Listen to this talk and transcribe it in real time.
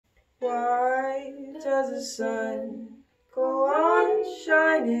Why does the sun go on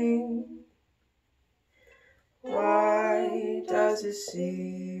shining? Why does the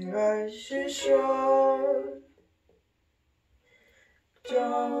sea rush ashore?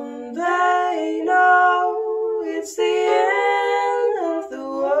 Don't they know it's the end of the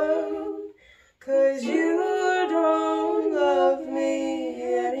world? 'Cause you don't love me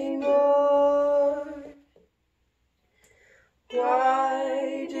anymore.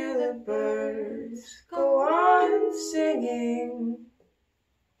 Why do the birds go on singing?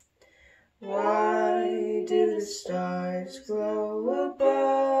 Why do the stars glow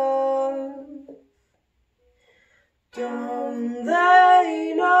above? Don't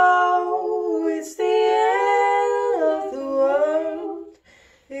they know it's the end of the world?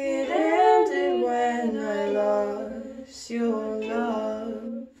 It ended when I lost your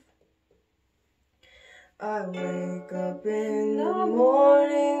love. I wake up in the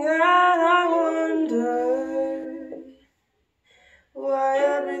morning and I wonder why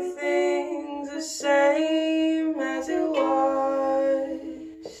everything's the same as it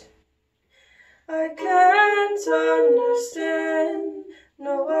was. I can't understand,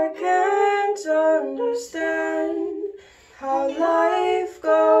 no I can't understand how life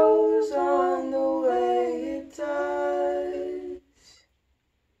goes on the way it does.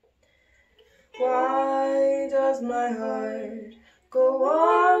 Why does my heart go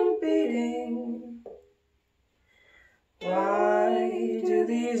on beating? Why do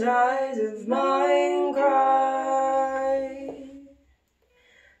these eyes of mine cry?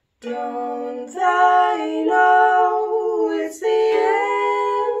 Don't they know it's the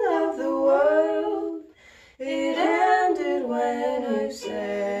end of the world? It ended when you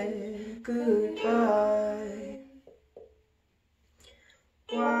said goodbye.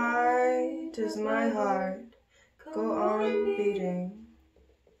 Why does my heart go on beating?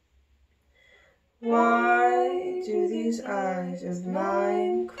 Why do these eyes of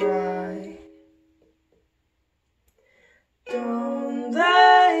mine cry? Don't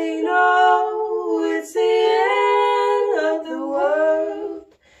they know it's the end of the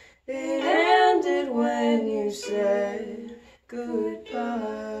world? It ended when you said goodbye.